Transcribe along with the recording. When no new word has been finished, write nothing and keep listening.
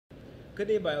Good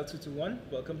day, Bio 221.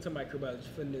 Welcome to Microbiology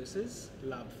for Nurses,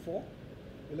 Lab 4.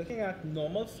 We're looking at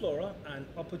normal flora and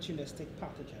opportunistic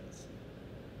pathogens.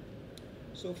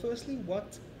 So firstly,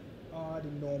 what are the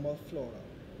normal flora?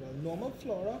 Well, normal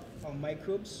flora are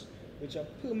microbes which are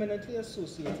permanently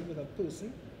associated with a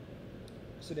person.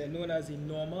 So they're known as the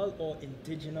normal or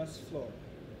indigenous flora.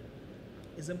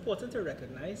 It's important to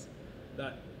recognize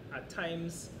that at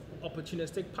times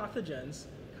opportunistic pathogens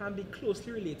can be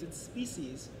closely related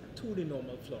species to the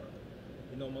normal flora.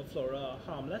 The normal flora are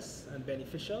harmless and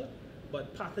beneficial,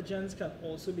 but pathogens can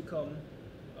also become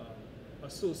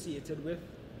associated with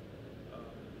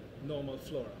normal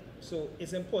flora. So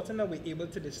it's important that we're able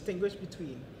to distinguish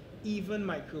between even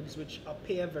microbes which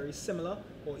appear very similar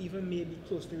or even may be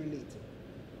closely related.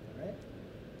 All right?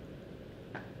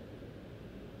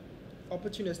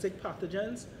 Opportunistic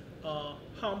pathogens are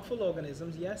harmful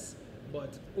organisms, yes,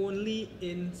 but only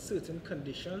in certain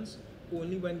conditions,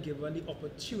 only when given the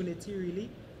opportunity really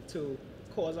to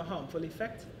cause a harmful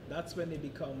effect. That's when they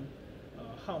become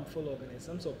harmful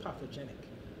organisms or pathogenic.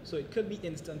 So it could be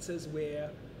instances where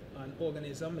an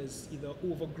organism is either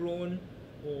overgrown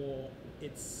or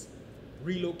it's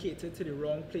relocated to the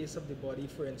wrong place of the body.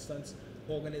 For instance,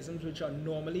 organisms which are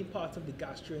normally part of the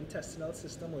gastrointestinal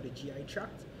system or the GI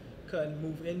tract can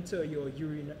move into your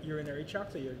urinary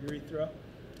tract or your urethra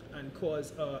and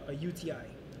cause a UTI.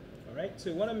 All right,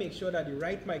 so we want to make sure that the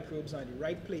right microbes are in the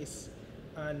right place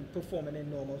and performing in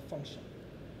normal function.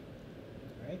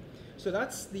 All right, so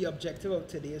that's the objective of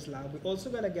today's lab. We're also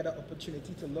going to get an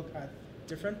opportunity to look at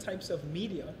different types of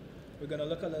media. We're going to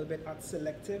look a little bit at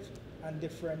selective and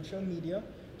differential media.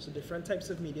 So different types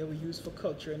of media we use for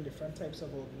culturing different types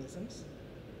of organisms.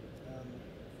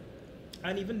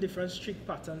 And even different streak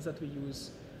patterns that we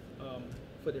use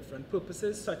for different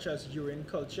purposes, such as urine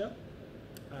culture.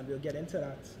 And we'll get into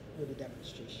that with the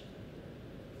demonstration.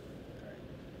 All right.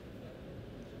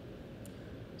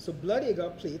 So blood agar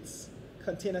plates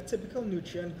contain a typical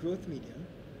nutrient growth medium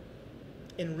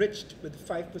enriched with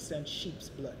 5% sheep's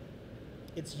blood.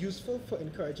 It's useful for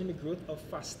encouraging the growth of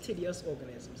fastidious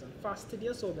organisms. And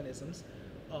fastidious organisms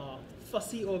are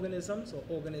fussy organisms or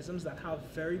organisms that have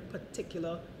very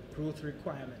particular growth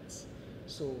requirements.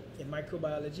 So in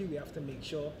microbiology, we have to make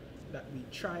sure that we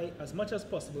try as much as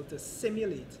possible to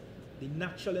simulate the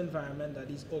natural environment that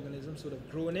these organisms would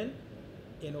have grown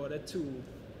in order to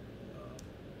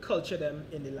culture them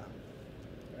in the lab,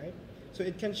 right? So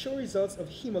it can show results of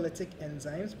hemolytic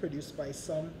enzymes produced by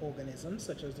some organisms,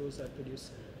 such as those that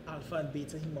produce alpha and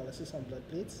beta hemolysis on blood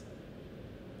plates.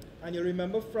 And you'll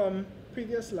remember from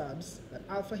previous labs that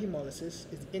alpha hemolysis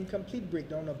is the incomplete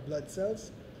breakdown of blood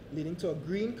cells, leading to a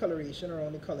green coloration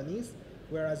around the colonies,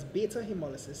 whereas beta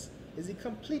hemolysis is the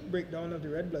complete breakdown of the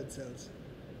red blood cells,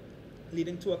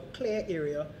 leading to a clear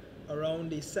area around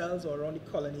the cells or around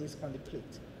the colonies on the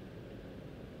plate.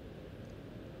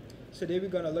 So today we're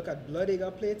going to look at blood agar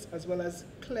plates as well as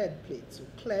CLED plates. So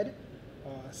CLED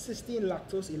are cysteine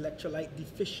lactose electrolyte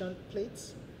deficient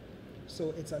plates.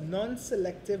 So it's a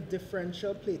non-selective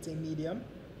differential plating medium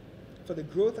for the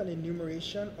growth and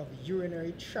enumeration of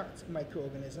urinary tract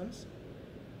microorganisms.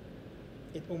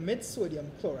 It omits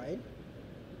sodium chloride,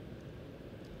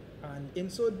 and in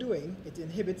so doing, it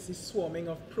inhibits the swarming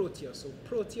of Proteus. So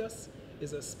Proteus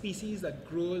is a species that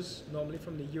grows normally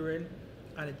from the urine,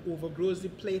 and it overgrows the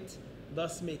plate,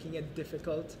 thus making it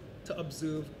difficult to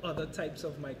observe other types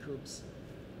of microbes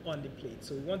on the plate.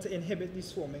 So we want to inhibit the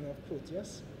swarming of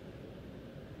Proteus.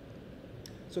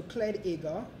 So CLED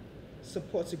agar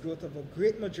supports the growth of a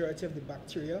great majority of the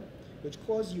bacteria which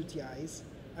cause UTIs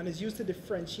and is used to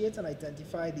differentiate and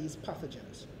identify these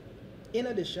pathogens. In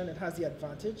addition, it has the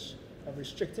advantage of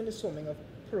restricting the swarming of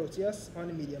Proteus on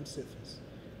the medium surface.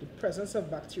 The presence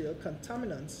of bacterial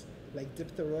contaminants like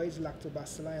diphtheroids,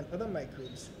 lactobacilli, and other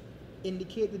microbes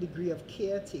indicate the degree of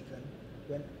care taken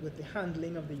with the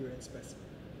handling of the urine specimen.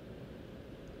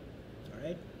 All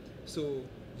right, so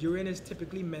urine is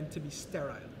typically meant to be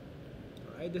sterile.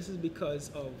 Right? This is because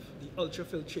of the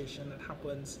ultrafiltration that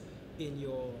happens in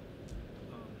your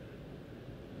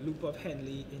loop of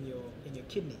Henle in your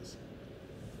kidneys.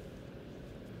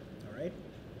 All right.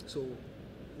 So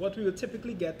what we will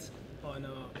typically get on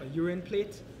a urine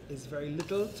plate is very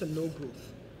little to no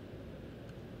growth.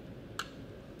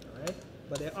 All right.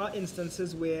 But there are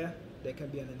instances where there can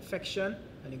be an infection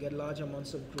and you get large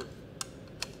amounts of growth.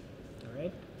 All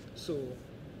right. So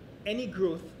any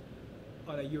growth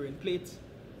on a urine plate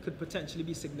could potentially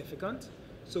be significant.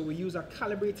 So we use a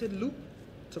calibrated loop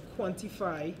to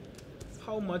quantify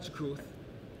how much growth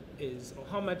is or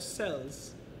how much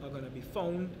cells are going to be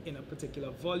found in a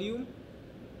particular volume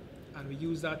and we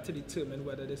use that to determine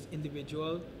whether this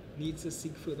individual needs to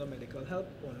seek further medical help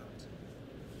or not.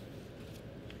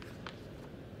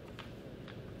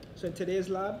 So in today's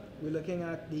lab, we're looking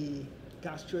at the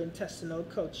gastrointestinal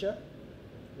culture,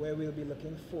 where we'll be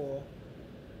looking for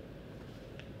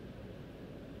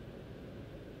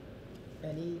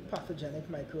any pathogenic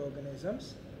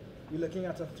microorganisms. We're looking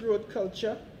at a throat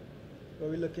culture,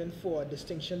 where we're looking for a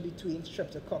distinction between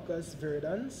Streptococcus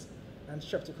viridans and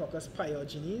Streptococcus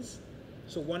pyogenes.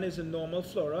 So one is a normal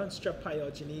flora, and Strep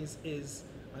pyogenes is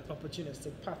an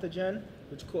opportunistic pathogen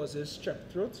which causes strep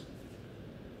throat.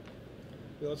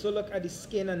 We also look at the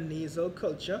skin and nasal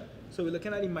culture. So we're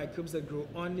looking at the microbes that grow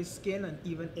on the skin and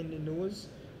even in the nose.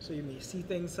 So you may see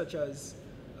things such as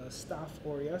Staph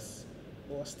aureus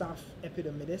or Staph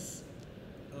epidermidis.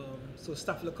 So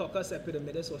Staphylococcus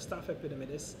epidermidis or Staph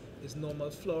epidermidis is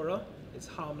normal flora, it's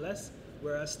harmless,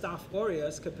 whereas Staph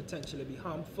aureus could potentially be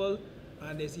harmful,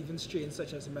 and there's even strains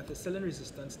such as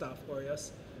methicillin-resistant Staph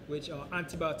aureus, which are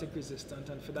antibiotic resistant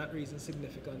and for that reason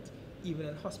significant even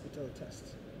in hospital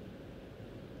tests.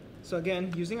 So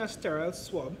again, using a sterile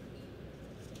swab,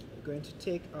 we're going to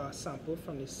take a sample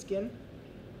from the skin.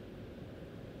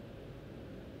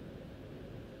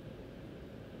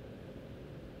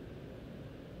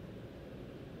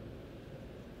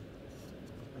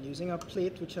 And using a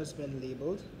plate which has been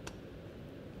labeled,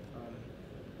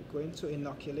 we're going to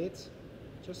inoculate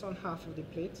just on half of the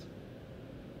plate,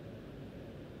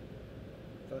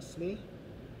 thusly.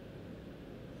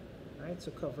 Right,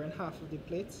 so covering half of the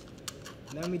plate.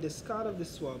 And then we discard of the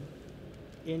swab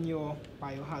in your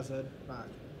biohazard bag.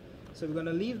 So we're going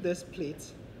to leave this plate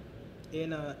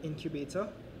in an incubator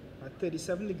at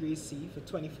 37 degrees C for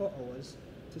 24 hours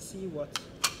to see what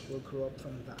will grow up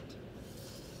from that.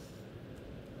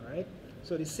 Alright,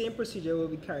 so the same procedure will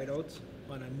be carried out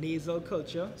on a nasal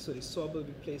culture. So the swab will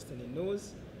be placed in the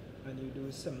nose and you do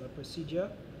a similar procedure.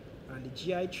 And the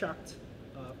GI tract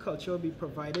culture will be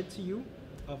provided to you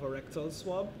of a rectal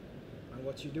swab. And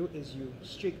what you do is you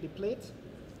streak the plate,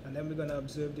 and then we're going to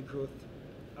observe the growth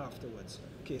afterwards.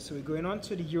 Okay, so we're going on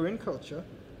to the urine culture.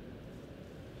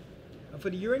 And for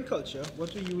the urine culture,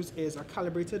 what we use is a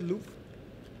calibrated loop.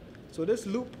 So this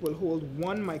loop will hold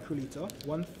 1 microliter,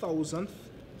 1,000th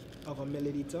of a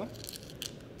milliliter.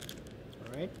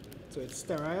 Alright, so it's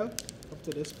sterile up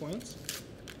to this point.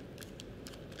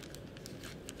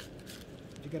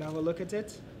 You can have a look at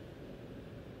it.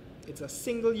 It's a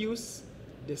single-use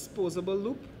disposable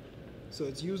loop, so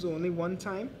it's used only one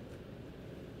time,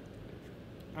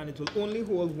 and it will only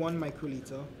hold 1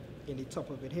 microliter in the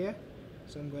top of it here.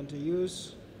 So I'm going to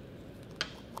use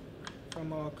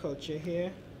from our culture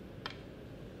here,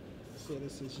 say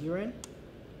this is urine.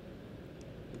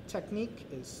 The technique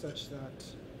is such that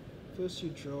first you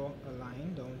draw a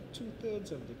line down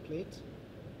 2/3 of the plate,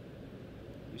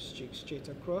 you streak straight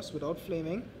across without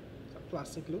flaming. It's a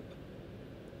plastic loop.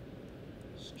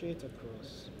 Straight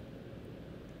across,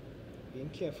 being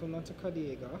careful not to cut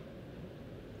the agar.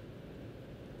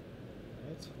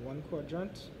 Right, 1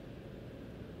 quadrant,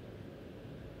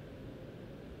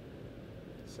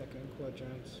 second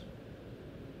quadrant,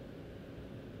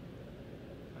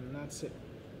 and that's it.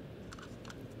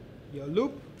 Your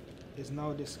loop is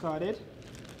now discarded.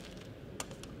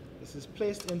 This is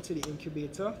placed into the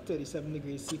incubator, 37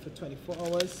 degrees C for 24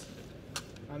 hours,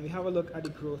 and we have a look at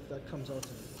the growth that comes out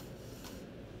of it.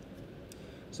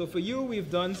 So for you, we've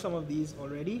done some of these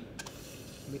already.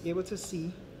 We're able to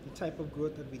see the type of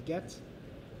growth that we get.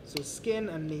 So skin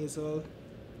and nasal,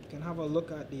 you can have a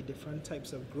look at the different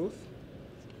types of growth.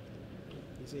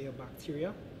 These are your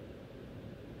bacteria.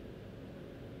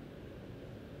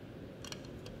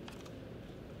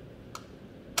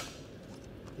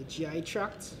 The GI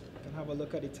tract, you can have a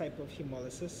look at the type of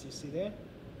hemolysis you see there.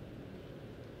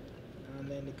 And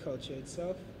then the culture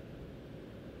itself.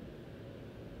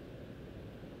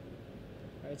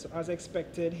 Right, so as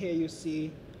expected, here you see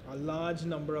a large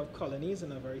number of colonies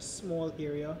in a very small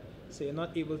area, so you're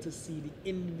not able to see the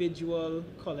individual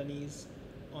colonies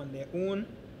on their own.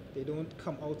 They don't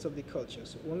come out of the culture.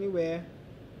 So only where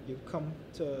you come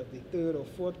to the 3rd or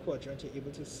 4th quadrant, you're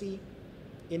able to see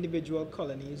individual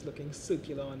colonies looking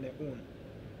circular on their own.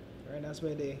 Right, that's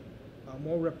where they are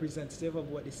more representative of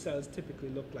what the cells typically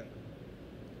look like,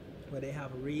 where they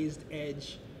have a raised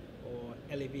edge or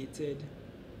elevated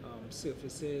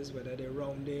surfaces, whether they're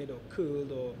rounded or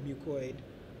curled or mucoid,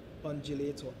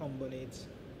 undulate or umbonate.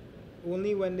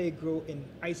 Only when they grow in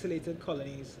isolated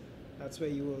colonies, that's where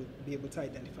you will be able to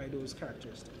identify those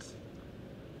characteristics.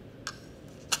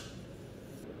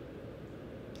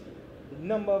 The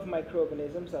number of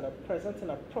microorganisms that are present in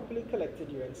a properly collected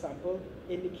urine sample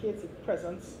indicates the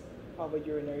presence of a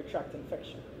urinary tract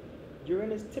infection.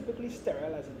 Urine is typically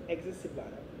sterile as it exits the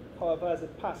bladder. However, as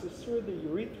it passes through the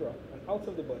urethra and out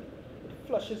of the body, it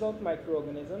flushes out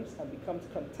microorganisms and becomes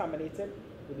contaminated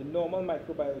with the normal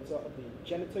microbiota of the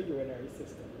genitourinary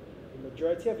system. The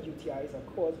majority of UTIs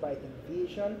are caused by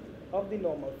invasion of the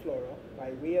normal flora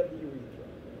by way of the urethra.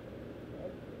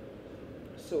 Right?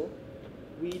 So,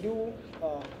 we do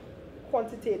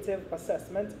quantitative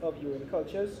assessment of urine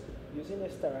cultures using the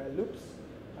sterile loops.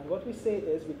 And what we say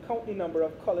is we count the number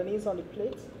of colonies on the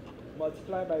plate,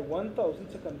 multiply by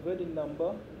 1,000 to convert the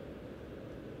number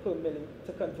per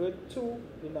to convert to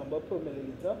the number per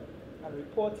milliliter, and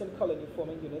report in colony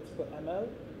forming units per ml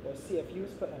or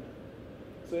CFUs per ml.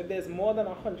 So if there's more than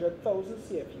 100,000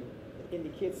 CFU, it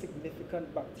indicates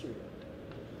significant bacteria.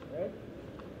 Right?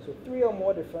 So 3 or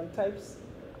more different types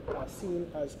are seen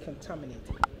as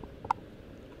contaminated.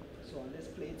 So on this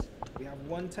plate, we have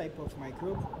one type of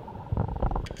microbe.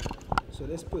 So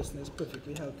this person is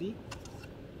perfectly healthy.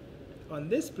 On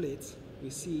this plate, we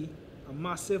see a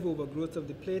massive overgrowth of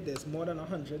the plate. There's more than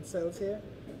 100 cells here.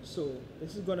 So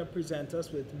this is going to present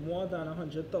us with more than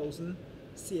 100,000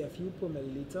 CFU per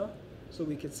milliliter. So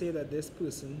we could say that this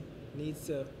person needs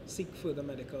to seek further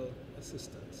medical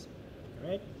assistance. All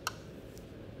right?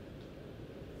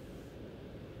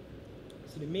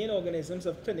 So the main organisms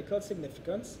of clinical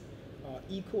significance are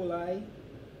E. coli,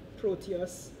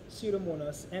 Proteus,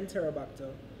 Pseudomonas,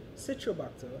 Enterobacter,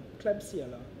 Citrobacter,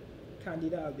 Klebsiella,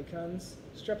 Candida albicans,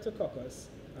 Streptococcus,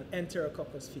 and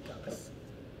Enterococcus faecalis.